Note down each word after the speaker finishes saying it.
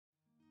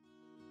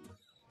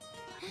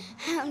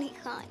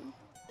Hownicon.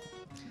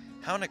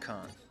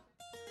 Hownicon.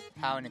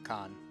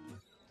 Hownicon.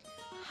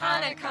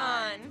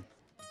 Hownicon.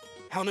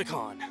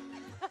 Hownicon.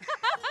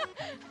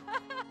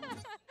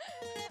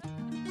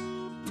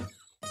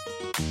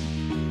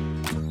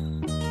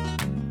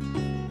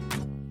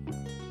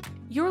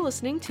 You're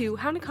listening to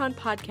Hownicon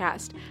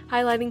Podcast,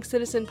 highlighting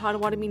Citizen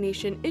Potawatomi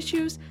Nation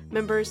issues,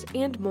 members,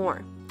 and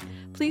more.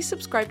 Please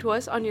subscribe to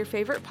us on your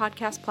favorite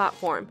podcast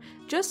platform.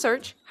 Just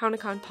search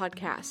Hownicon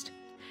Podcast.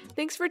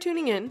 Thanks for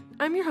tuning in.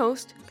 I'm your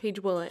host,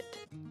 Paige Willett.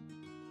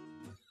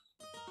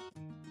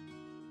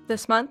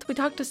 This month, we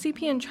talked to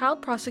CPN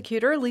child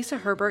prosecutor Lisa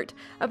Herbert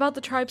about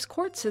the tribe's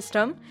court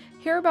system,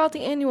 hear about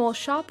the annual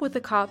Shop with a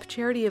Cop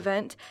charity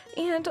event,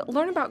 and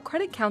learn about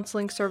credit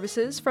counseling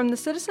services from the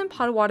Citizen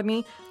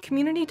Potawatomi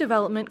Community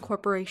Development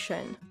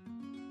Corporation.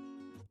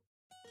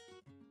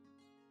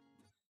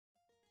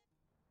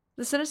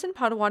 The Citizen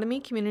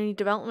Potawatomi Community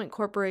Development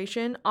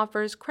Corporation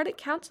offers credit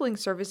counseling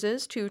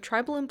services to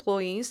tribal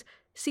employees,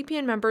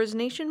 CPN members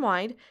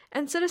nationwide,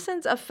 and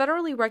citizens of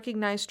federally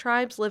recognized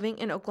tribes living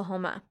in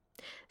Oklahoma.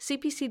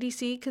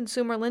 CPCDC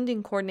Consumer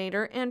Lending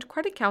Coordinator and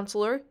Credit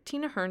Counselor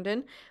Tina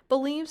Herndon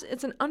believes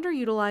it's an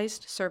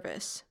underutilized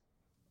service.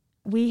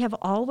 We have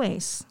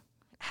always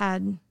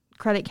had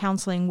credit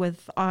counseling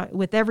with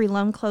every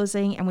loan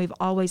closing, and we've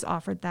always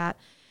offered that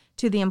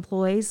to the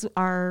employees.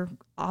 Our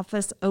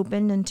office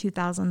opened in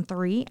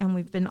 2003, and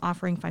we've been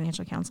offering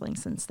financial counseling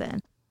since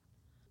then.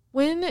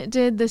 When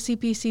did the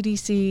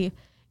CPCDC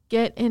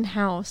get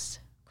in-house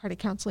credit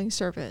counseling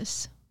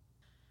service?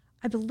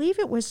 I believe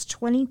it was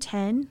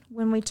 2010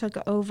 when we took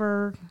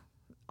over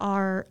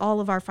all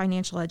of our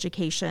financial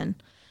education.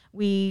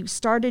 We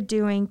started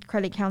doing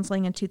credit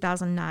counseling in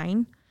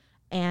 2009,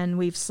 and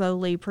we've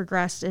slowly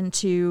progressed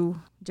into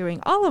doing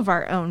all of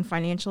our own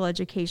financial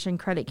education,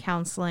 credit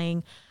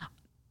counseling,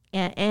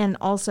 and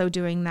also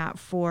doing that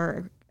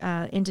for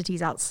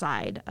entities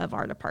outside of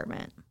our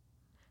department.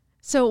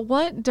 So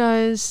what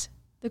does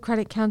the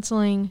credit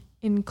counseling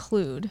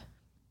include?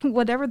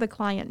 Whatever the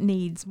client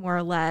needs, more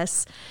or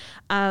less.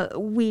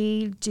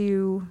 We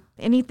do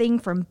anything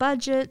from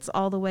budgets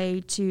all the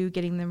way to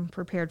getting them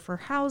prepared for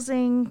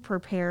housing,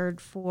 prepared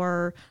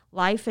for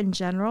life in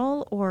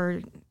general,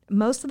 or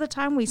most of the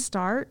time we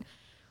start,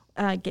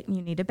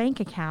 you need a bank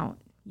account.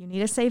 You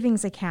need a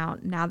savings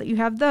account. Now that you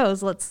have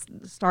those, let's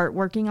start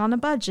working on a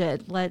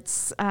budget.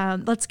 Let's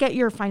get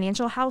your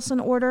financial house in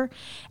order,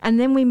 and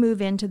then we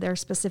move into their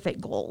specific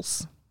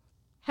goals.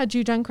 Had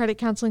you done credit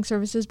counseling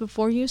services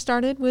before you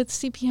started with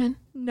CPN?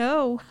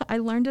 No, I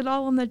learned it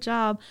all on the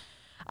job.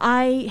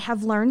 I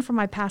have learned from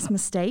my past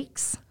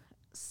mistakes,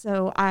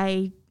 so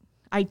I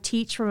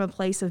teach from a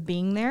place of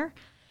being there,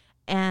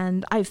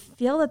 and I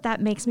feel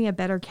that makes me a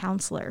better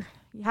counselor.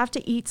 You have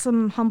to eat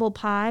some humble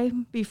pie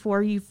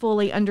before you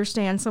fully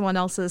understand someone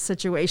else's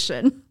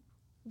situation.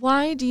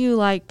 Why do you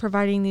like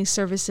providing these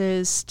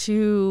services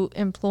to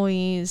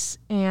employees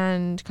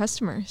and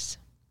customers?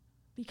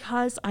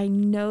 Because I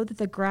know that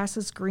the grass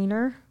is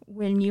greener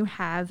when you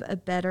have a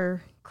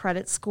better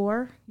credit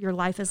score. Your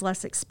life is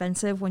less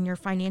expensive. When you're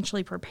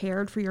financially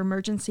prepared for your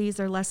emergencies,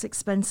 they're less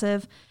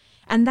expensive.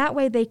 And that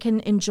way they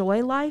can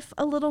enjoy life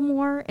a little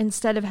more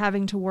instead of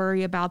having to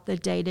worry about the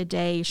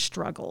day-to-day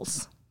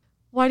struggles.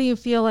 Why do you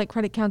feel like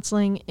credit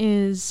counseling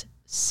is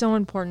so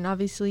important?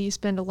 Obviously, you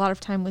spend a lot of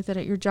time with it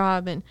at your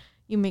job, and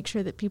you make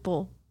sure that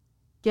people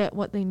get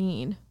what they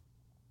need.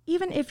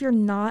 Even if you're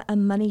not a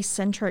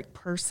money-centric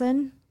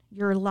person,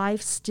 your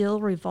life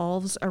still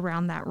revolves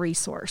around that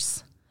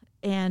resource.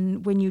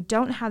 And when you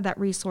don't have that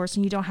resource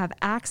and you don't have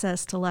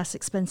access to less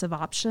expensive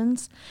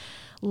options,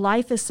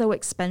 life is so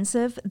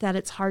expensive that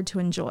it's hard to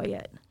enjoy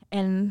it.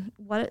 And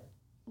what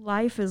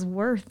life is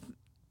worth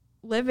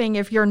living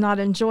if you're not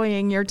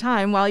enjoying your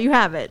time while you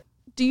have it.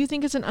 Do you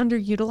think it's an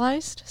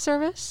underutilized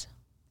service?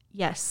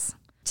 Yes.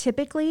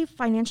 Typically,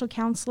 financial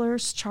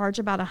counselors charge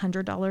about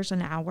 $100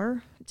 an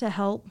hour to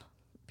help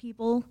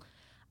people.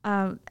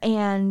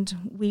 And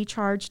we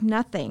charge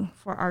nothing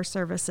for our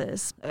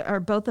services.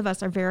 Both of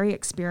us are very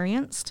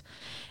experienced,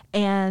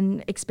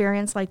 and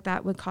experience like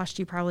that would cost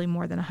you probably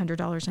more than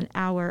 $100 an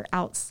hour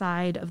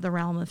outside of the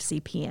realm of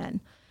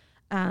CPN.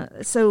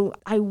 So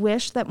I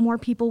wish that more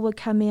people would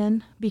come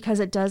in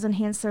because it does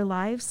enhance their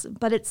lives,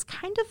 but it's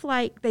kind of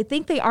like they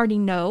think they already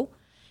know.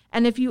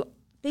 And if you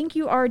think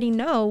you already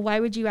know, why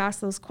would you ask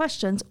those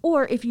questions?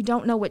 Or if you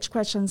don't know which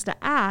questions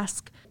to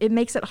ask, it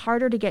makes it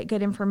harder to get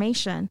good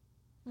information.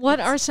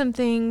 What are some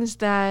things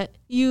that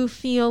you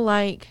feel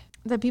like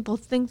that people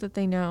think that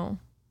they know?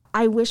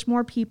 I wish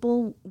more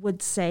people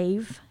would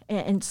save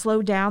and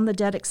slow down the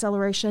debt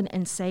acceleration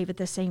and save at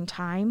the same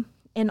time.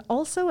 And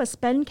also a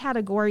spend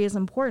category is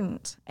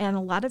important. And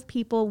a lot of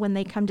people, when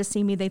they come to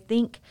see me, I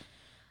think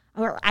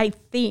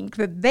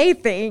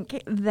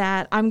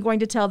that I'm going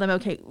to tell them,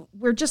 okay,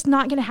 we're just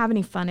not going to have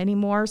any fun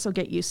anymore, so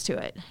get used to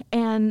it.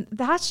 And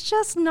that's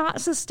just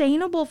not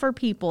sustainable for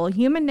people.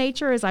 Human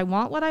nature is I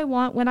want what I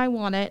want when I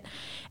want it.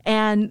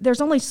 And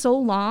there's only so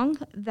long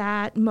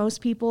that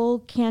most people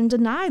can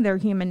deny their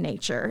human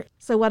nature.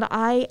 So what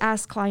I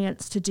ask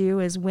clients to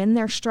do is when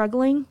they're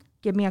struggling,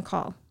 give me a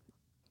call.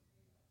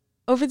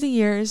 Over the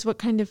years, what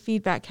kind of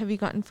feedback have you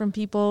gotten from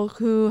people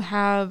who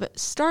have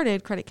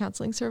started credit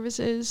counseling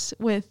services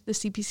with the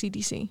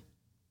CPCDC?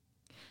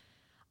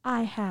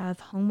 I have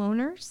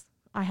homeowners.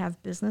 I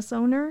have business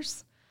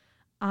owners.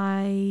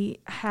 I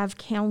have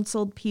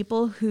counseled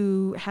people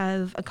who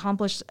have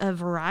accomplished a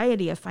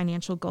variety of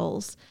financial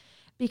goals,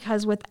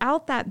 because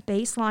without that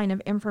baseline of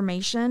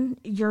information,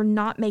 you're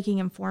not making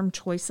informed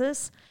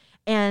choices.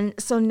 And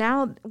so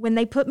now when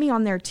they put me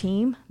on their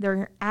team,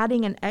 they're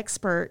adding an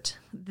expert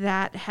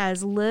that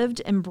has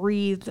lived and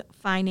breathed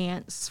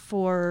finance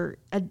for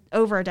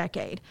over a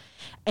decade.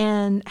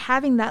 And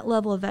having that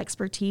level of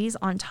expertise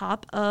on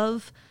top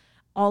of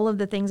all of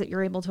the things that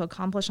you're able to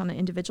accomplish on an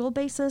individual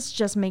basis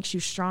just makes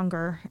you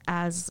stronger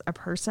as a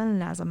person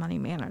and as a money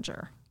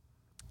manager.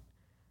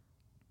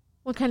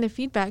 What kind of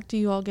feedback do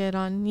you all get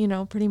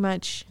on, pretty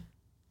much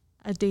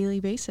a daily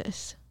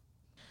basis?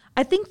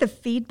 I think the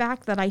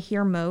feedback that I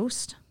hear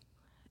most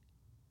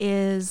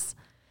is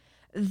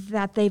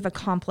that they've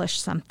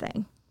accomplished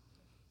something.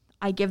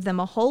 I give them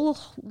a whole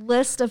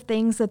list of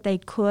things that they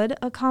could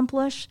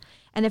accomplish,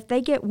 and if they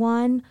get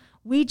one,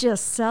 we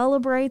just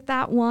celebrate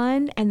that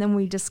one, and then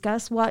we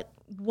discuss what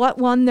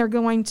one they're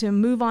going to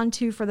move on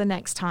to for the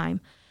next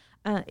time.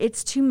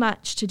 It's too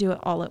much to do it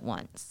all at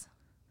once.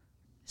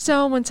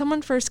 So when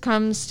someone first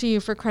comes to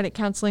you for credit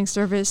counseling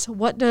service,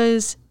 what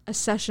does a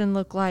session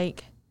look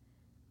like,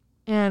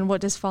 and what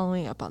does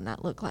following up on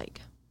that look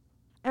like?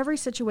 Every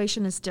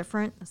situation is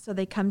different, so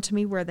they come to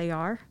me where they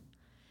are,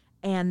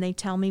 and they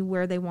tell me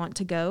where they want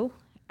to go,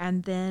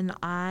 and then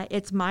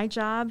it's my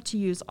job to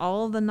use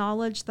all of the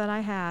knowledge that I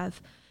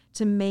have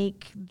to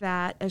make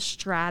that a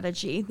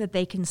strategy that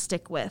they can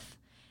stick with.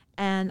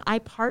 And I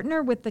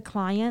partner with the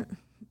client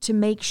to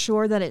make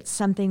sure that it's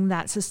something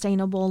that's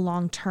sustainable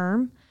long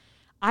term.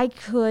 I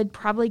could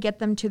probably get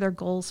them to their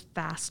goals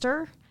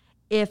faster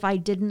if I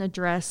didn't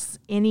address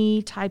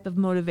any type of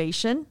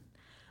motivation,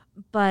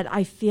 but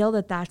I feel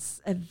that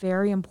that's a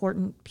very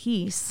important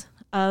piece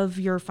of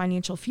your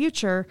financial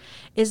future,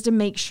 is to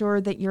make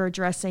sure that you're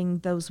addressing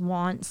those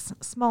wants,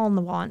 small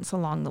wants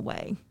along the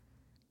way.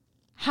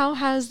 How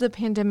has the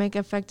pandemic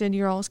affected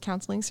your all's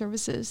counseling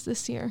services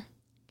this year?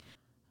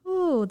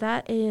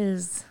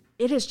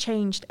 It has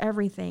changed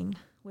everything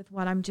with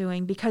what I'm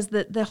doing, because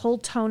the whole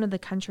tone of the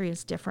country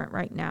is different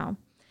right now.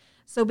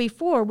 So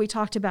before, we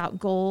talked about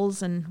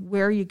goals and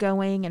where are you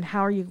going and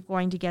how are you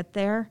going to get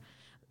there.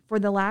 For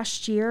the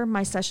last year,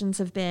 my sessions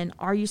have been,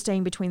 are you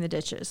staying between the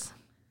ditches?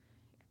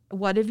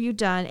 What have you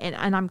done?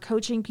 And I'm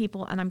coaching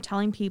people and I'm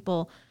telling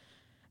people,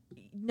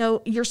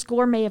 no, your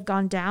score may have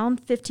gone down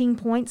 15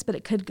 points, but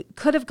it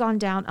could have gone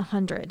down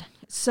 100.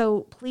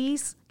 So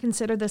please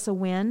consider this a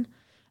win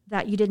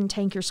that you didn't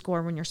tank your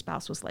score when your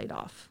spouse was laid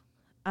off.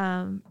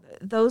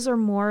 Those are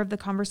more of the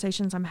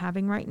conversations I'm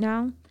having right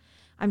now.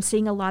 I'm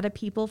seeing a lot of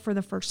people for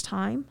the first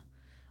time,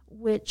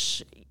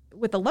 which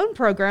with the loan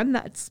program,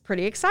 that's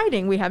pretty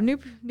exciting. We have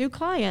new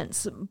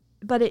clients,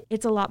 but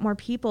it's a lot more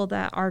people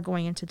that are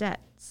going into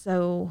debt.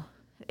 So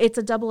it's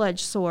a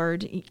double-edged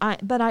sword.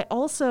 But I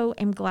also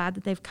am glad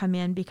that they've come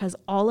in, because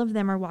all of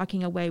them are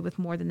walking away with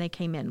more than they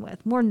came in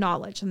with, more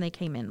knowledge than they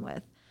came in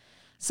with.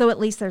 So at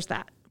least there's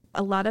that.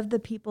 A lot of the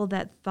people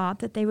that thought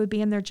that they would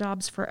be in their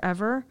jobs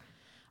forever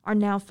are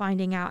now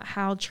finding out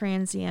how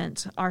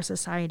transient our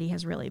society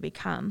has really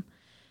become.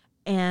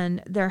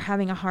 And they're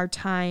having a hard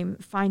time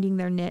finding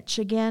their niche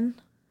again.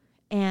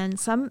 And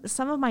some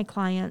of my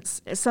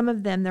clients, some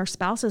of them, their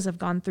spouses have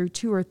gone through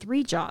 2 or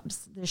 3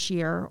 jobs this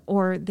year,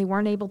 or they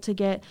weren't able to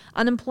get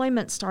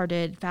unemployment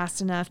started fast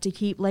enough to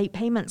keep late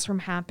payments from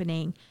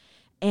happening.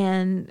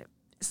 And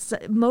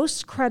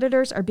most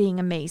creditors are being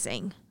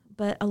amazing,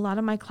 but a lot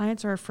of my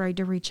clients are afraid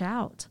to reach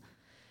out.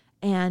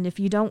 And if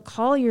you don't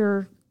call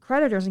your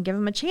creditors and give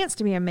them a chance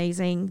to be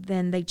amazing,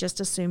 then they just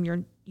assume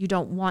you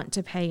don't want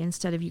to pay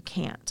instead of you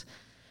can't.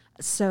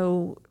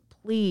 So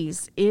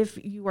please, if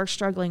you are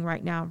struggling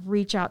right now,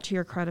 reach out to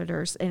your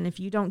creditors. And if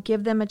you don't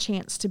give them a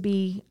chance to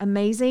be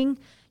amazing,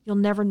 you'll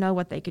never know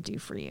what they could do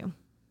for you.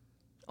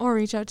 Or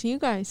reach out to you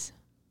guys.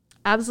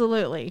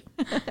 Absolutely.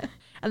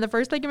 And the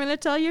first thing I'm going to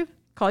tell you,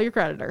 call your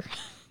creditor.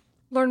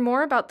 Learn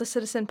more about the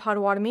Citizen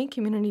Potawatomi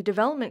Community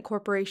Development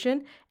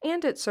Corporation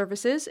and its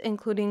services,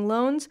 including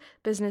loans,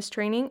 business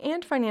training,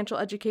 and financial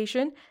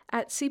education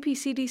at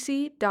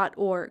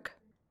cpcdc.org.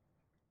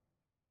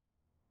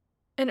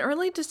 In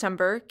early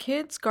December,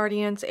 kids,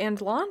 guardians, and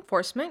law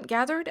enforcement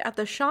gathered at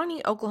the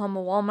Shawnee,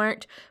 Oklahoma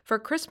Walmart for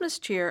Christmas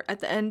cheer at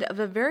the end of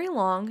a very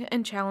long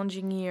and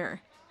challenging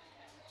year.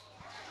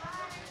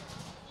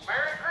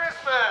 Merry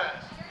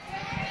Christmas!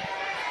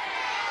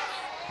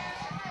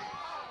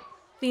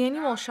 The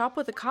annual Shop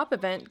with a Cop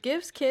event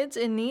gives kids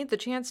in need the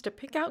chance to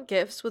pick out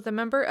gifts with a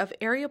member of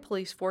area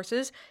police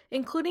forces,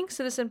 including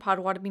Citizen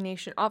Potawatomi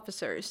Nation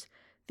officers.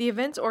 The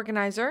event's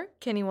organizer,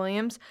 Kenny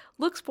Williams,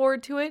 looks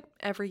forward to it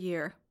every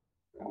year.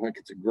 I think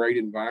it's a great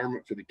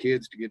environment for the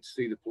kids to get to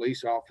see the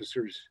police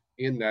officers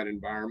in that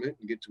environment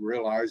and get to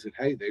realize that,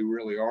 hey, they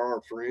really are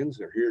our friends.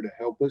 They're here to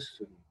help us.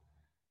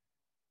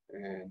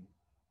 And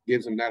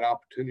gives them that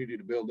opportunity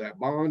to build that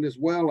bond, as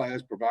well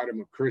as provide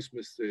them a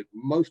Christmas that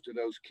most of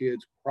those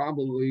kids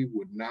probably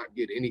would not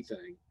get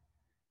anything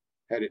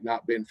had it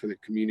not been for the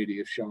community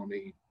of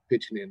Shawnee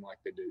pitching in like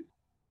they do.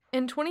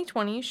 In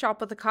 2020,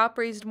 Shop with a Cop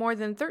raised more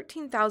than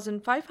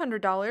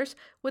 $13,500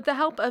 with the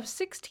help of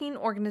 16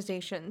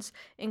 organizations,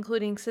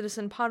 including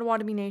Citizen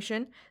Potawatomi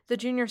Nation, the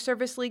Junior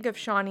Service League of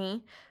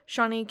Shawnee,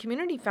 Shawnee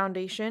Community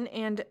Foundation,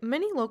 and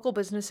many local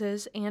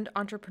businesses and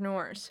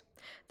entrepreneurs.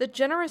 The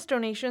generous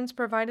donations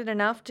provided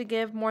enough to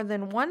give more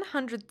than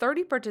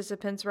 130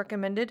 participants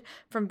recommended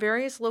from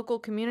various local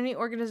community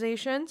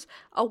organizations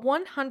a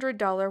 $100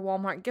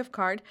 Walmart gift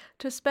card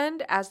to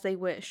spend as they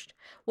wished.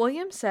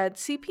 Williams said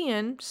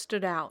CPN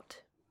stood out.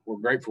 We're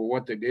grateful for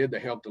what they did. They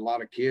helped a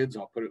lot of kids.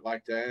 I'll put it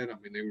like that. I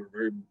mean, they were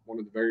one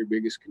of the very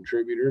biggest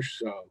contributors.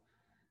 So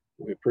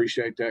we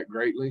appreciate that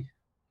greatly.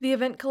 The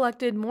event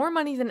collected more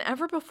money than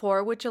ever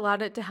before, which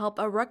allowed it to help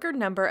a record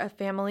number of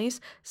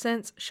families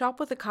since Shop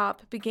with a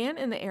Cop began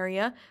in the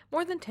area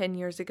more than 10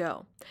 years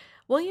ago.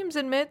 Williams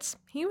admits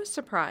he was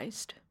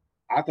surprised.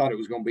 I thought it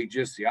was going to be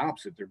just the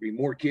opposite. There'd be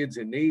more kids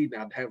in need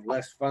and I'd have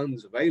less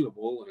funds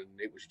available. And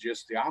it was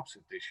just the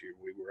opposite this year.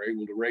 We were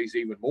able to raise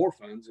even more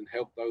funds and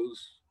help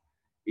those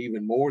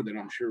even more that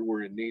I'm sure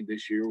were in need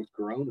this year with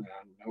Corona.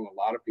 I know a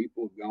lot of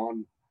people have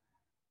gone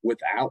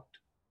without.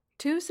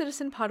 2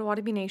 Citizen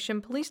Potawatomi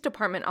Nation Police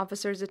Department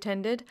officers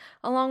attended,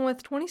 along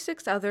with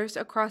 26 others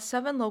across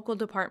 7 local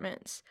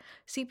departments.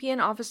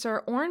 CPN officer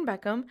Orrin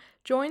Beckham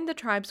joined the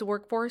tribe's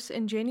workforce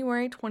in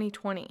January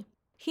 2020.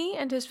 He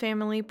and his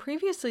family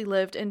previously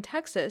lived in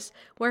Texas,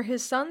 where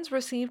his sons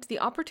received the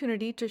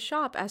opportunity to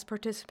shop as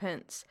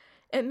participants.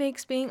 It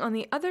makes being on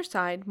the other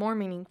side more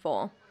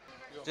meaningful.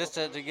 Just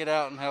to get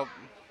out and help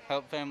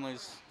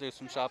families do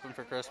some shopping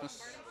for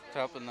Christmas,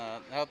 helping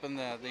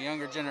the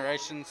younger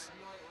generations.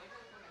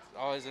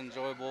 Always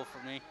enjoyable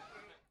for me.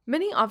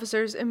 Many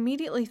officers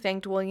immediately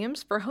thanked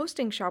Williams for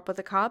hosting Shop with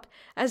a Cop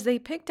as they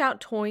picked out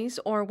toys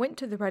or went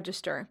to the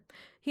register.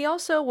 He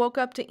also woke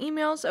up to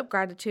emails of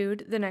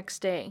gratitude the next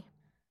day.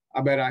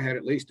 I bet I had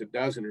at least a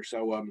dozen or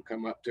so of them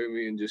come up to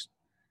me and just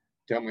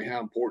tell me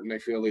how important they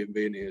feel the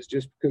event is,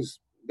 just because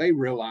they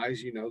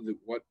realize, that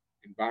what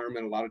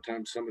environment a lot of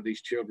times some of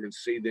these children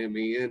see them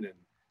in, and,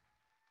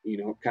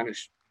 kind of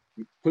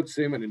puts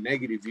them in a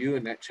negative view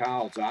in that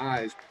child's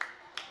eyes.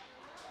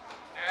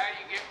 Now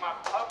you get my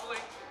public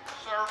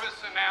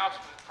service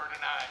announcement for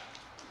tonight.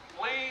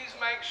 Please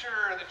make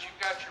sure that you've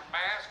got your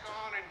mask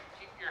on and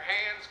keep your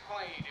hands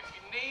clean. If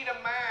you need a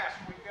mask,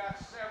 we've got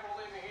several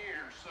in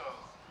here, so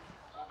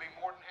we'll be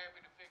more than happy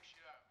to fix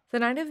you up. The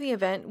night of the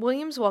event,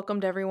 Williams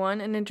welcomed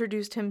everyone and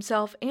introduced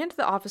himself and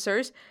the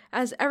officers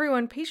as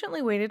everyone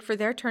patiently waited for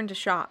their turn to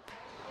shop.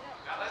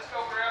 Now let's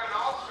go grab an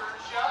officer and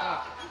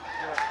shop.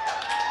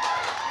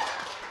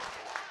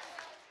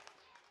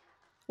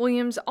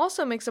 Williams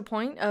also makes a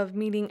point of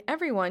meeting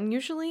everyone,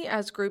 usually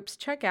as groups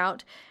check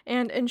out,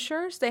 and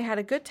ensures they had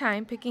a good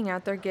time picking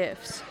out their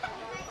gifts.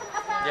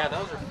 Yeah,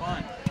 those are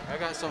fun. I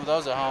got some of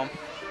those at home.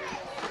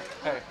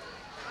 Hey.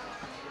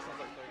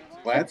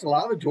 Well, that's a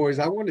lot of toys.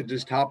 I wanted to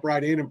just hop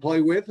right in and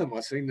play with them.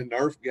 I seen the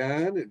Nerf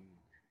gun and,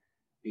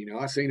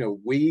 I seen a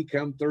Wii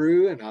come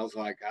through and I was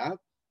like, I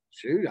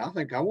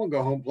think I want to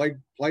go home and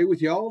play with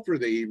y'all for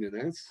the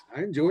evening.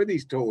 I enjoy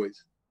these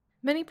toys.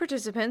 Many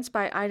participants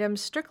buy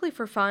items strictly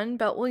for fun,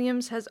 but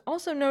Williams has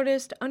also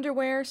noticed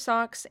underwear,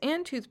 socks,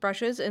 and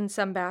toothbrushes in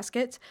some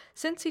baskets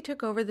since he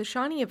took over the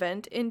Shawnee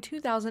event in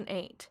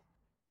 2008.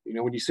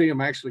 When you see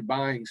them actually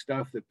buying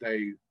stuff that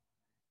they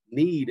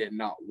need and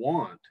not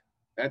want,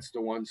 that's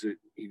the ones that,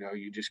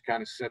 you just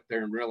kind of sit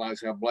there and realize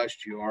how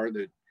blessed you are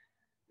that you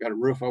got a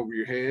roof over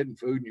your head and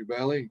food in your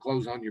belly and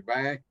clothes on your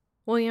back.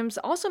 Williams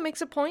also makes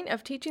a point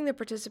of teaching the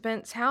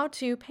participants how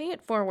to pay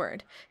it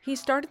forward. He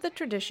started the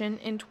tradition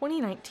in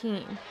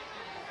 2019.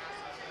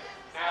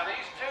 Now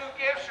these 2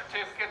 gift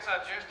certificates I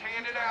just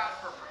handed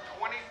out for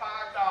 $25.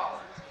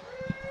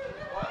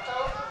 What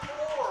those are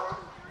for,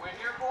 when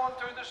you're going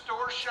through the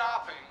store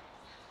shopping,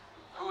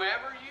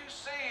 whoever you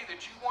see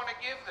that you want to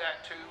give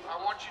that to, I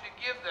want you to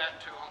give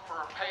that to them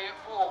for a pay it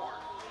forward.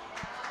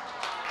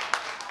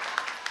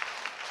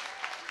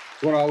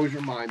 That's what I always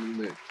remind them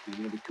that,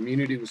 the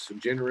community was so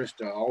generous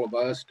to all of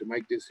us to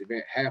make this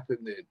event happen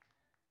that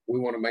we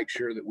want to make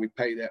sure that we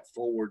pay that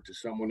forward to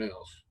someone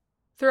else.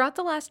 Throughout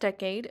the last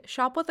decade,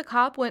 Shop with a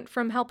Cop went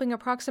from helping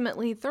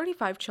approximately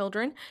 35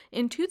 children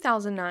in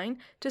 2009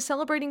 to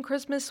celebrating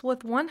Christmas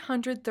with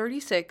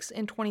 136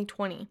 in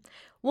 2020.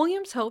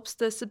 Williams hopes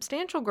the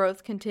substantial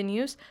growth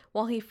continues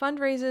while he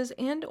fundraises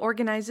and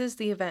organizes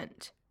the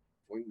event.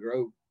 If we can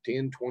grow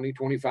 10, 20,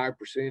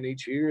 25%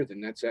 each year,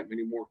 then that's that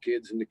many more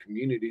kids in the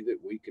community that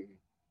we can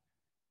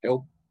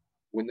help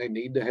when they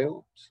need the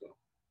help. So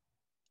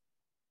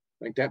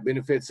I think that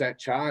benefits that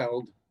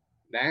child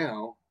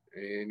now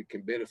and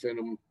can benefit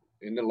them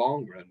in the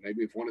long run.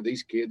 Maybe if one of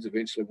these kids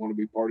eventually want to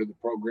be part of the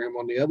program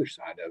on the other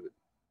side of it.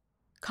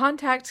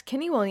 Contact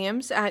Kenny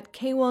Williams at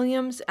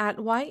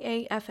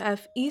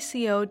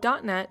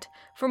kWilliams@yaffeco.net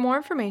for more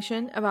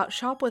information about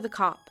Shop with a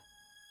Cop.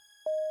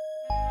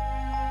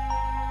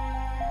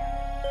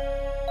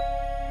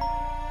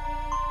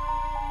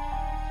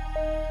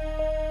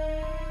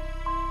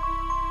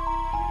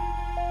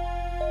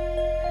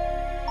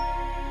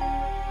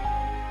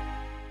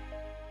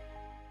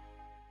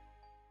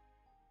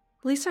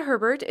 Lisa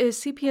Herbert is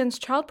CPN's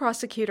child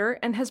prosecutor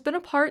and has been a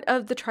part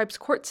of the tribe's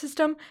court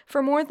system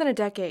for more than a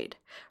decade.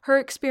 Her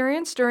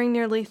experience during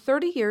nearly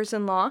 30 years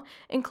in law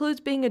includes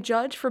being a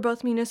judge for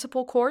both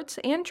municipal courts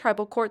and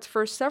tribal courts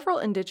for several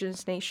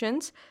indigenous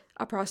nations,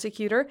 a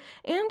prosecutor,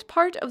 and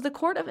part of the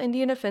Court of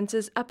Indian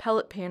Offenses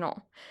appellate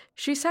panel.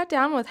 She sat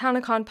down with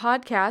HownaCon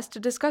podcast to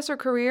discuss her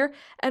career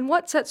and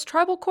what sets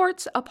tribal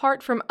courts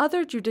apart from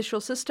other judicial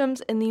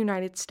systems in the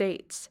United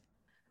States.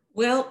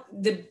 Well,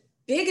 the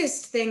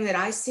biggest thing that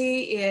I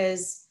see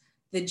is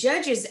the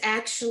judges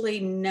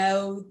actually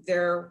know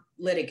their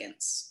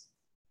litigants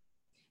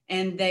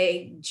and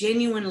they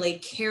genuinely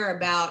care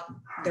about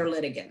their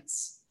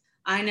litigants.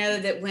 I know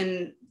that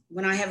when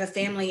I have a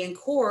family in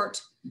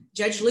court,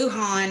 Judge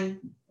Lujan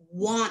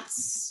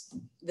wants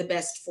the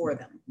best for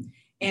them.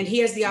 And he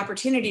has the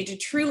opportunity to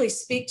truly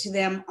speak to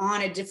them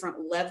on a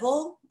different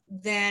level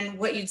than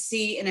what you'd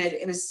see in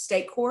a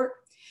state court.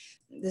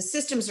 The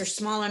systems are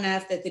small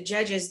enough that the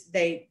judges,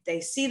 they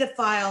see the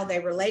file,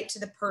 they relate to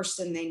the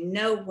person, they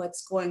know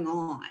what's going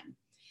on,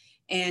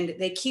 and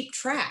they keep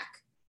track.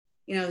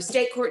 You know,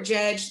 state court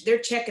judge, they're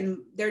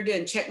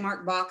doing check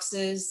mark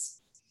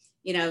boxes.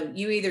 You know,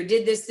 you either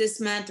did this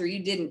month or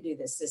you didn't do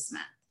this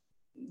month.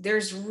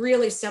 There's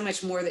really so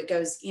much more that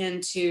goes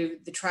into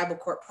the tribal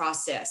court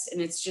process.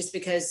 And it's just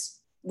because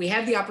we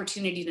have the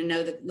opportunity to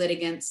know the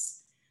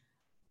litigants,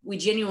 we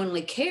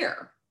genuinely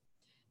care,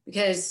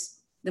 because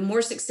the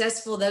more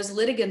successful those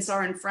litigants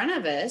are in front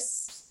of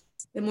us,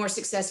 the more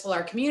successful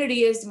our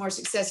community is. The more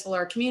successful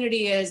our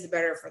community is, the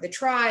better for the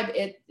tribe.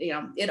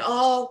 It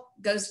all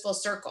goes full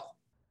circle.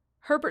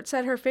 Herbert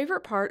said her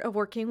favorite part of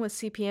working with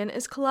CPN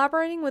is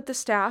collaborating with the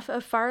staff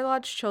of Fire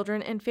Lodge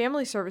Children and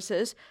Family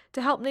Services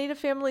to help Native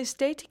families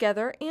stay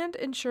together and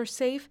ensure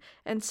safe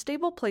and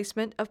stable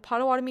placement of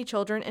Potawatomi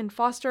children in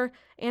foster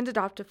and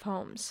adoptive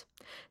homes.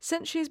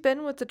 Since she's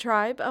been with the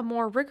tribe, a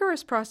more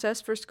rigorous process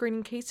for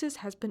screening cases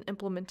has been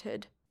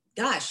implemented.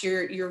 Gosh,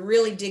 you're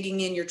really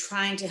digging in. You're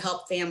trying to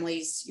help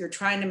families. You're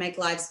trying to make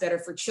lives better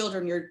for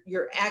children.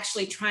 You're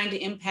actually trying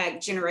to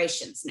impact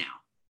generations now.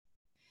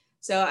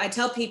 So I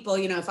tell people,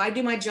 you know, if I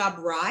do my job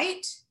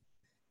right,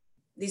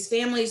 these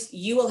families,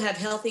 you will have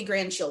healthy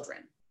grandchildren,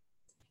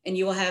 and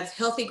you will have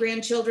healthy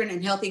grandchildren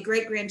and healthy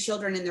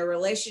great-grandchildren, and their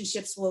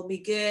relationships will be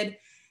good,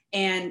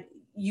 and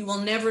you will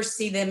never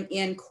see them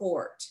in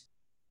court.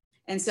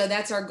 And so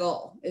that's our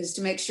goal, is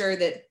to make sure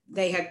that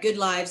they have good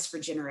lives for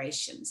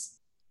generations.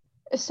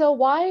 So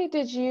why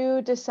did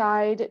you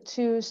decide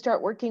to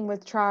start working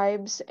with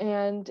tribes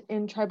and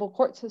in tribal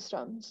court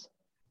systems?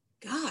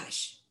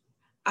 Gosh,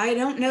 I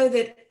don't know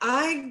that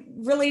I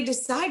really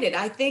decided.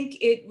 I think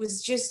it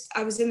was just,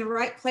 I was in the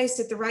right place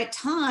at the right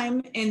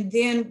time. And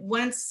then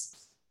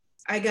once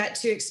I got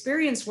to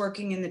experience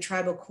working in the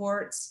tribal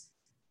courts,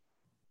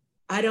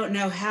 I don't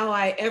know how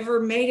I ever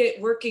made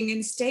it working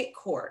in state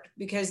court,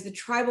 because the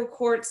tribal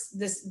courts,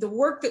 the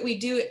work that we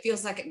do, it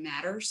feels like it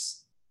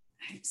matters.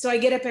 So I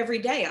get up every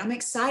day. I'm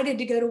excited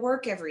to go to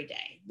work every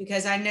day,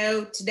 because I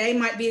know today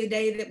might be the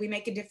day that we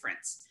make a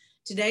difference.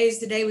 Today is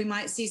the day we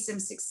might see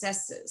some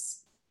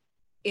successes.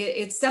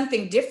 It's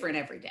something different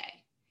every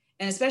day.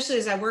 And especially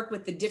as I work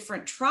with the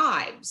different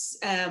tribes,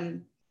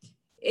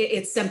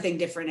 it's something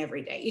different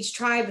every day. Each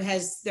tribe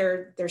has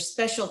their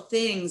special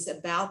things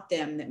about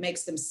them that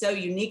makes them so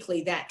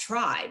uniquely that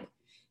tribe.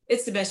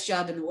 It's the best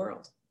job in the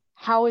world.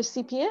 How is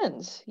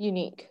CPN's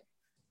unique?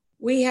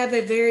 We have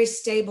a very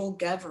stable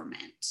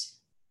government,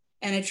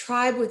 and a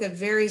tribe with a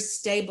very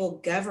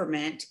stable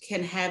government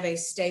can have a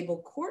stable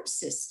court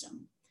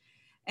system.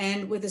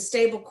 And with a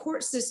stable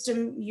court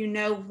system, you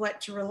know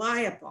what to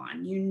rely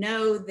upon. You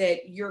know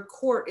that your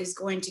court is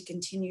going to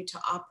continue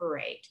to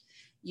operate.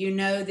 You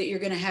know that you're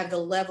going to have the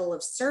level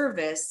of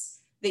service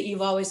that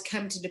you've always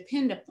come to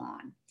depend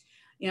upon.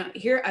 You know,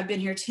 here, I've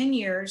been here 10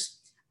 years.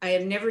 I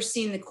have never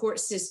seen the court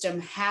system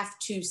have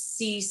to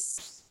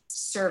cease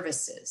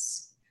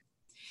services.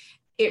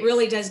 It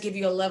really does give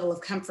you a level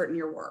of comfort in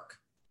your work.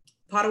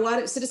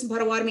 Citizen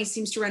Potawatomi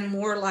seems to run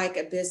more like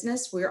a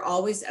business. We're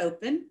always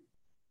open.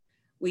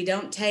 We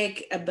don't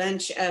take a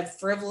bunch of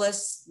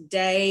frivolous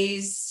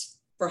days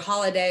for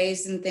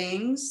holidays and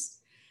things.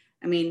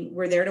 I mean,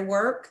 we're there to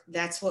work.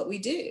 That's what we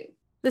do.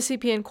 The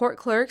CPN court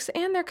clerks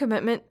and their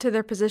commitment to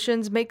their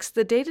positions makes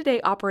the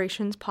day-to-day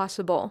operations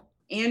possible.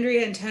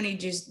 Andrea and Tony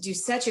just do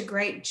such a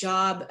great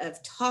job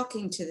of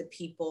talking to the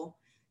people,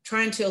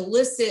 trying to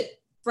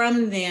elicit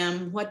from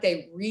them what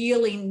they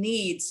really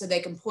need so they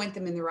can point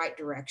them in the right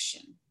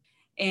direction.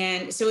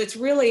 And so it's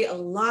really a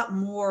lot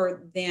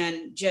more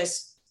than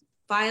just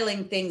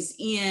filing things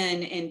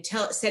in and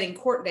setting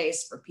court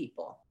days for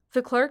people.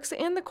 The clerks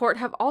and the court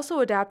have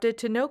also adapted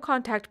to no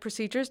contact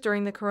procedures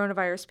during the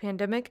coronavirus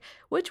pandemic,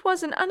 which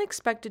was an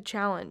unexpected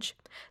challenge.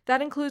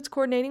 That includes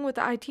coordinating with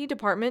the IT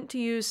department to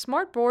use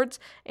smart boards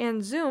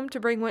and Zoom to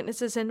bring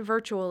witnesses in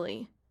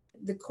virtually.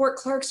 The court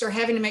clerks are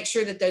having to make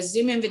sure that those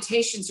Zoom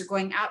invitations are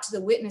going out to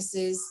the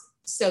witnesses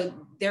so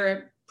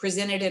they're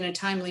presented in a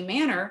timely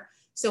manner.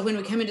 So when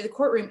we come into the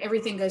courtroom,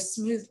 everything goes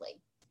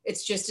smoothly.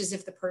 It's just as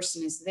if the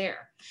person is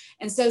there.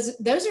 And so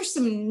those are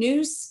some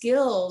new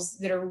skills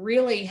that are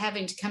really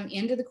having to come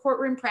into the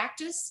courtroom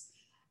practice.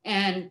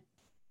 And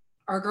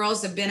our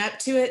girls have been up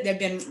to it. They've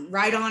been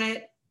right on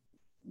it.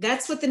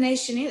 That's what the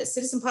nation is.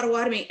 Citizen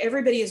Potawatomi,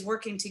 everybody is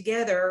working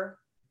together.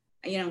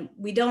 You know,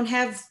 we don't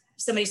have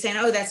somebody saying,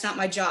 oh, that's not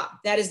my job.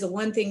 That is the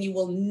one thing you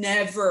will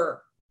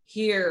never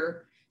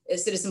hear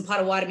is Citizen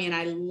Potawatomi. And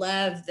I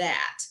love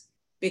that,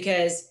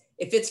 because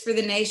if it's for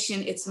the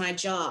nation, it's my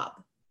job.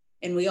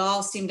 And we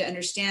all seem to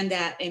understand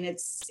that. And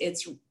it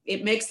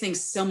makes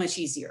things so much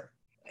easier.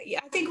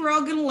 Yeah, I think we're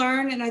all going to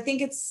learn. And I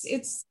think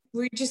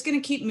we're just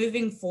going to keep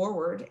moving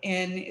forward.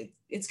 And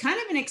it's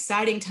kind of an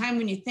exciting time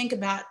when you think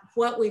about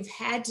what we've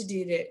had to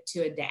do to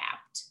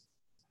adapt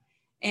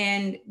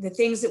and the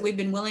things that we've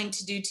been willing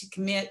to do to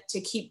commit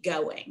to keep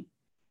going.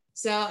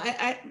 So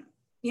I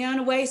in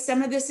a way,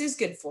 some of this is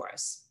good for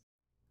us.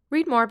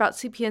 Read more about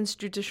CPN's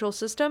judicial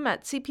system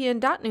at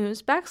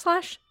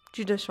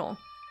cpn.news/judicial.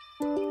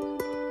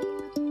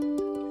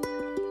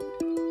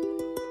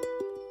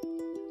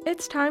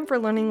 It's time for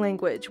learning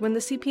language when the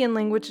CPN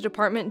Language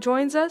Department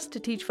joins us to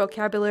teach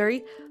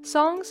vocabulary,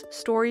 songs,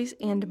 stories,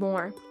 and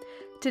more.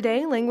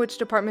 Today, Language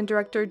Department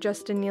Director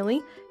Justin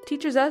Neely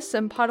teaches us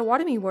some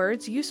Potawatomi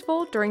words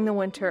useful during the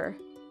winter.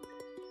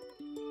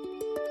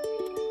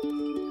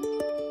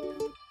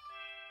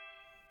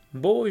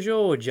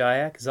 Bojo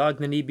Jayak,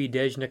 Zagnanibi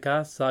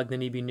Dejnaka,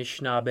 Zagnanibi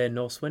Nishnabe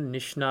Noswin,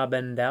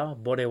 Nishnabendao,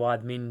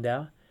 Borewad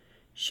Mindao,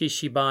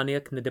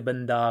 Shishibaniak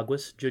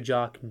Ndibandagwas,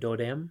 Jujak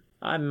Dodem.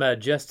 I'm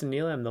Justin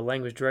Neely. I'm the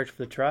language director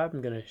for the tribe. I'm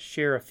going to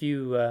share a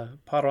few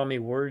Potawatomi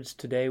words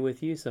today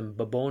with you, some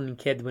Babon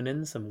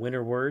Kedwinin, some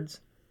winter words.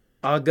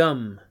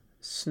 Agum,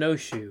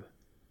 snowshoe.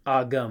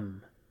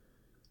 Agum.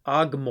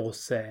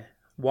 Agmose,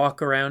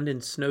 walk around in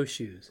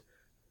snowshoes.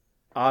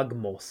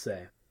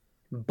 Agmose.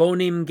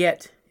 Bonim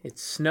get,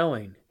 it's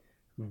snowing.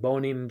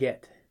 Bonim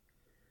get.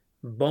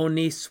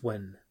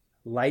 Boniswin,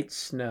 light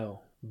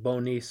snow.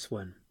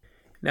 Boniswin.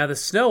 Now, the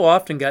snow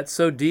often got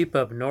so deep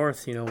up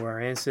north, where our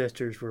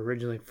ancestors were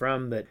originally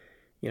from, that,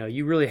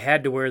 you really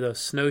had to wear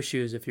those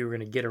snowshoes if you were going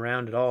to get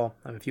around at all.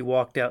 I mean, if you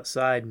walked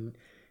outside and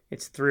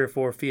it's 3 or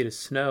 4 feet of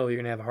snow, you're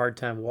going to have a hard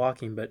time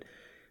walking. But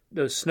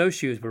those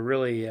snowshoes were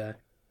really a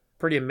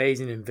pretty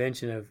amazing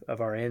invention of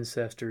our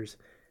ancestors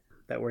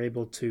that were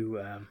able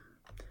to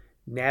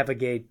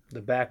navigate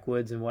the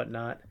backwoods and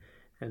whatnot,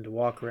 and to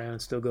walk around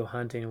and still go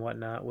hunting and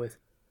whatnot with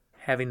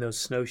having those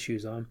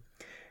snowshoes on.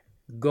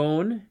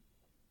 Gone,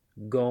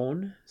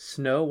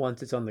 snow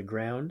once it's on the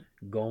ground.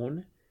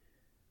 Gone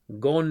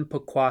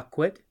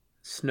paquaquit,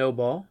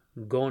 snowball.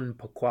 Gone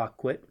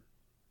paquaquit.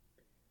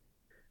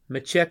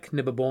 Machek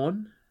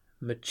nibabon,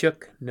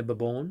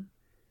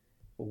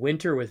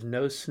 winter with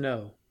no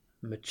snow.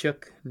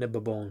 Machuk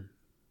nibabon.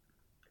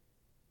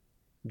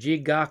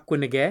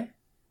 Jigakwinage,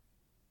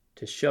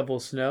 to shovel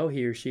snow,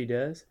 he or she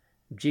does.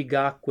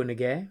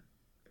 Jigakwinage.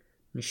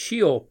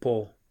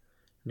 Nshiopo,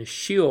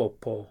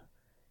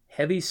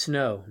 heavy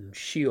snow.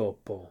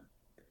 Nshiopo.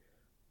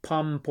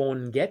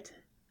 Pomponget,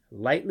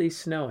 lightly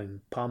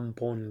snowing.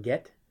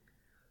 Pomponget.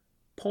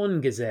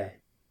 Pongaze,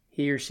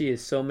 he or she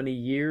is so many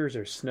years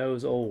or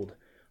snows old.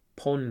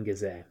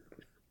 Pongaze.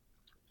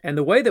 And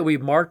the way that we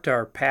marked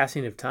our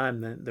passing of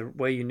time, the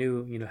way you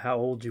knew, how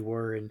old you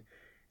were, and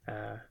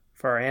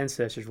for our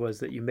ancestors, was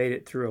that you made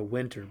it through a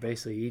winter.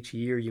 Basically, each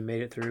year you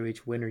made it through,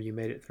 each winter you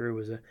made it through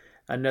was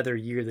another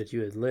year that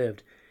you had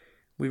lived.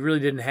 We really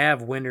didn't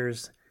have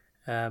winters,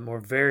 or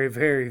very,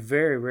 very,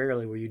 very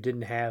rarely where you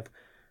didn't have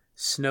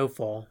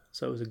snowfall.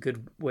 So it was a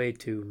good way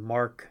to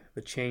mark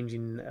the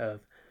changing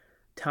of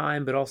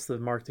time, but also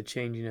to mark the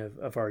changing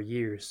of our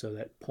years. So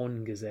that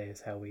Pongaze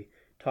is how we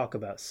talk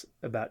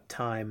about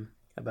time,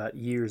 about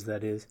years,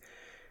 that is.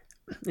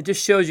 It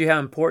just shows you how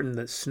important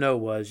that snow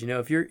was.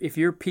 If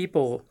your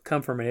people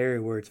come from an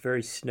area where it's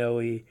very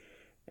snowy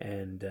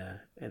and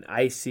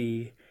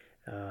icy,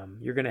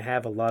 you're going to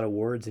have a lot of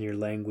words in your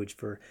language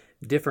for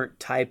different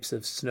types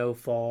of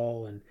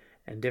snowfall and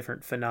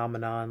different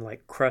phenomenon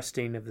like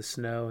crusting of the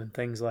snow and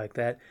things like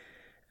that.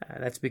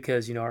 That's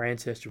because, our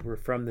ancestors were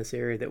from this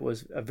area that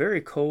was a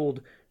very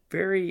cold,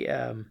 very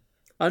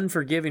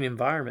unforgiving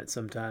environment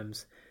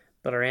sometimes.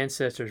 But our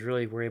ancestors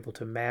really were able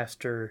to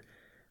master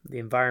the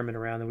environment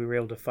around them. We were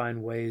able to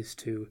find ways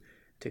to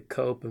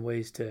cope and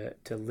ways to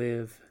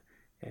live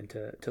and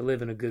to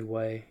live in a good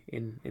way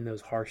in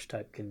those harsh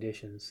type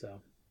conditions.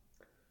 So,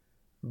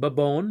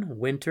 Babon,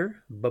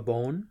 winter,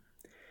 Babon.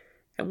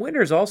 And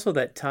winter is also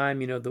that time,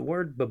 the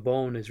word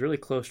Babon is really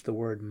close to the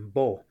word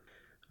Mbo.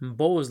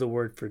 Mbo is the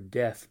word for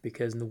death,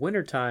 because in the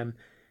wintertime,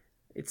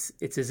 it's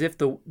as if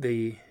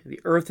the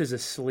earth is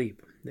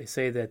asleep. They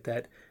say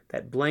that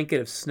blanket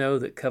of snow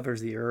that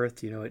covers the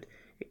earth,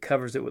 it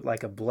covers it with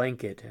like a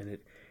blanket, and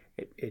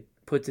it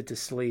puts it to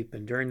sleep.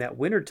 And during that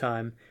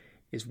wintertime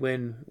is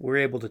when we're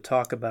able to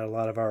talk about a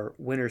lot of our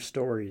winter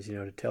stories,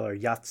 to tell our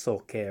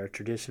yatsoke, our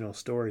traditional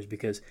stories,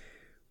 because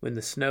when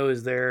the snow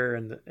is there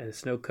and the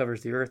snow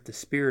covers the earth, the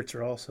spirits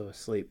are also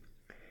asleep.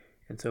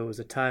 And so it was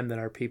a time that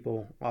our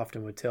people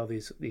often would tell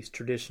these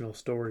traditional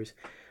stories.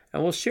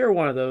 And we'll share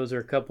one of those or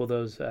a couple of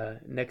those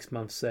next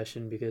month's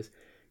session, because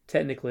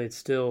technically it's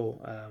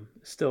still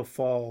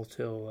fall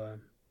till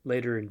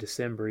later in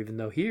December, even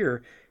though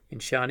here in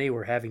Shawnee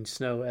we're having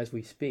snow as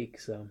we speak.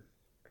 So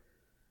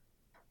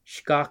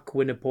Shkak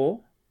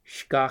Winnipol,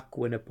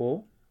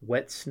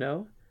 wet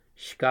snow,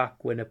 Shkak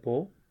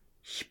Winnipol,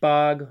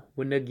 Spag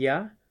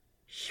Winnugya,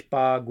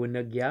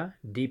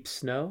 deep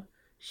snow,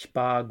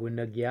 Spag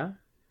Winnugya,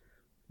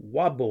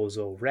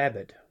 Wabozo,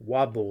 rabbit,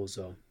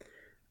 Wabozo.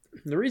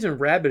 The reason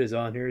rabbit is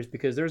on here is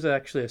because there's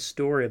actually a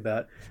story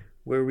about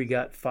where we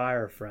got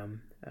fire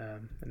from,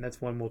 and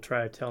that's one we'll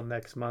try to tell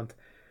next month.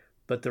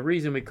 But the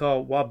reason we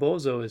call it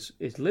Wabozo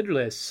is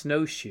literally a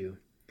snowshoe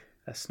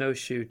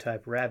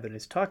type rabbit.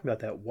 It's talking about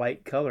that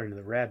white color in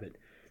the rabbit.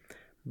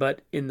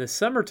 But in the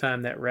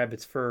summertime, that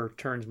rabbit's fur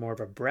turns more of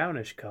a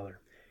brownish color.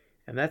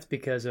 And that's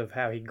because of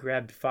how he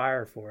grabbed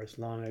fire for us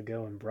long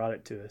ago and brought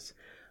it to us.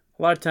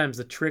 A lot of times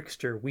the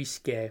trickster,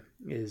 Wiske,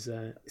 is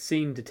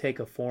seen to take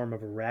a form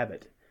of a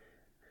rabbit.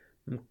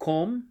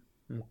 Mkom,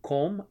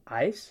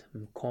 ice,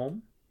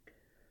 Mkom.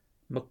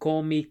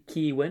 Makomi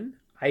Kiwin,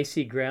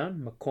 icy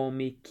ground,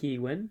 Makomi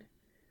Kiwin.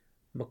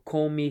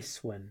 Makomi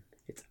Swin,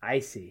 it's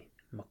icy,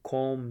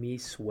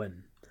 Makomi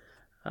Swin.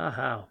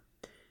 Aha.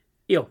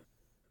 Ew.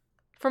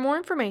 For more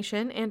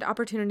information and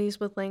opportunities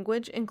with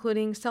language,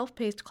 including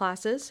self-paced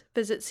classes,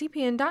 visit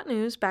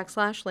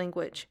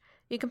cpn.news/language.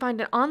 You can find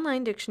an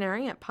online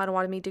dictionary at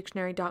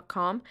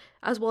PotawatomiDictionary.com,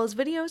 as well as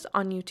videos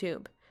on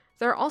YouTube.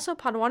 There are also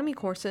Potawatomi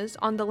courses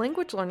on the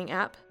language learning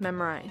app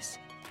Memrise.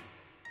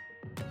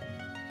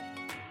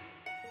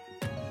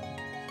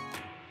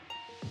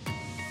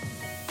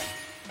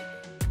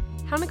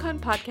 Hownicon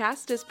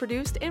Podcast is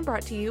produced and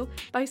brought to you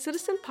by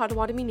Citizen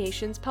Potawatomi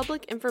Nation's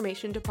Public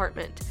Information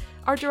Department.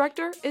 Our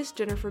director is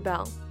Jennifer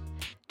Bell.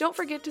 Don't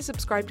forget to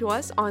subscribe to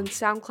us on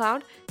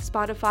SoundCloud,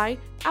 Spotify,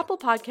 Apple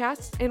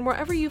Podcasts, and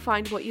wherever you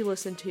find what you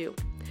listen to.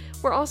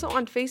 We're also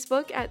on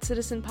Facebook at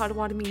Citizen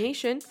Potawatomi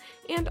Nation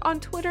and on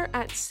Twitter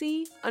at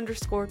C_P_N.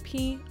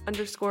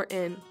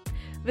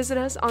 Visit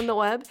us on the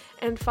web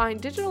and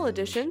find digital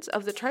editions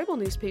of the tribal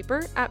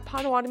newspaper at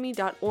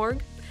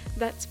potawatomi.org.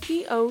 That's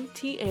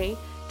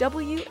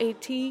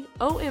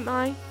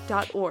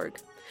POTAWATOMI.org.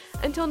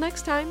 Until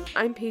next time,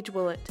 I'm Paige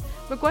Willett.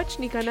 Miigwech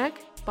Nikanek,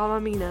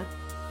 Bamamina.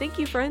 Thank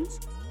you, friends.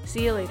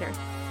 See you later.